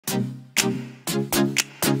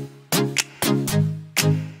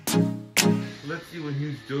let's see what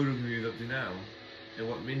Hyun's Dojo community is up to now, and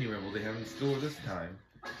what mini rebel they have in store this time.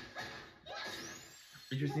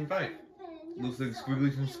 Interesting fight. Looks like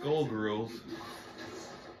Squigly from Skullgirls.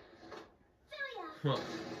 Huh.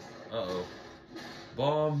 Uh-oh.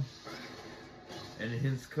 Bomb and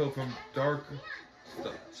Hsien-ko from Dark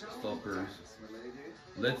Stalkers.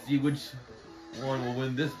 Let's see which one will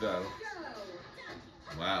win this battle.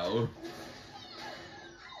 Wow.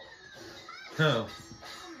 Huh.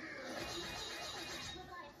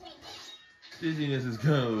 Dizziness is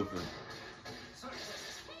kind of open.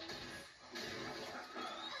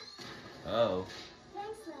 Oh.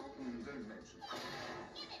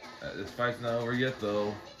 This fight's not over yet,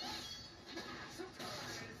 though.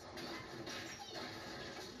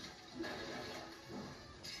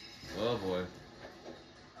 Oh boy.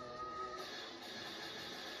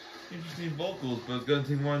 Interesting vocals, but it's gonna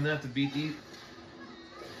take more than that to beat these.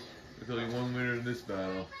 There's only one winner in this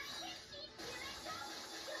battle.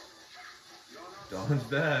 Dodge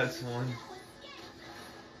that one.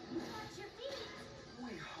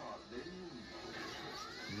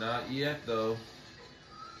 Not yet, though.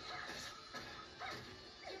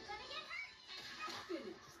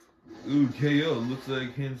 Ooh, KO. Looks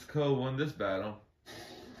like Hsien-ko won this battle.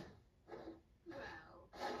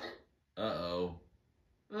 Uh-oh.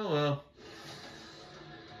 Oh well.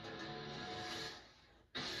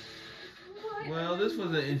 Well, this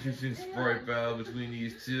was an interesting sprite battle between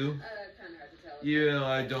these two. Even though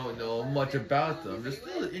I don't know much about them, it's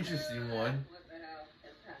still an interesting one.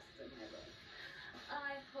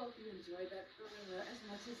 I hope you enjoyed that gorilla as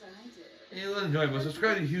much as I did. Hey, let's enjoy, but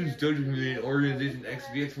subscribe to Hyun's Dojo community and Organization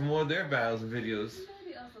XVX for more of their battles and videos.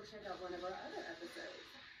 Maybe also check out one of our other episodes.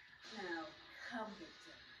 Now, come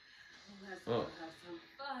Victor. Let's go have some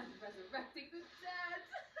fun resurrecting the dead.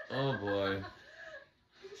 Oh boy.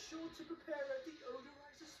 Be sure to prepare a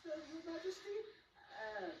deodorizer spell, Your Majesty.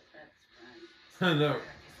 That's right. No,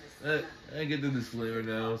 I get the disclaimer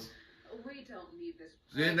now. We don't need this.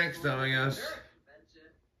 See you next time, I guess.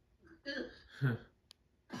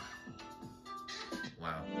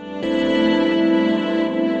 Wow.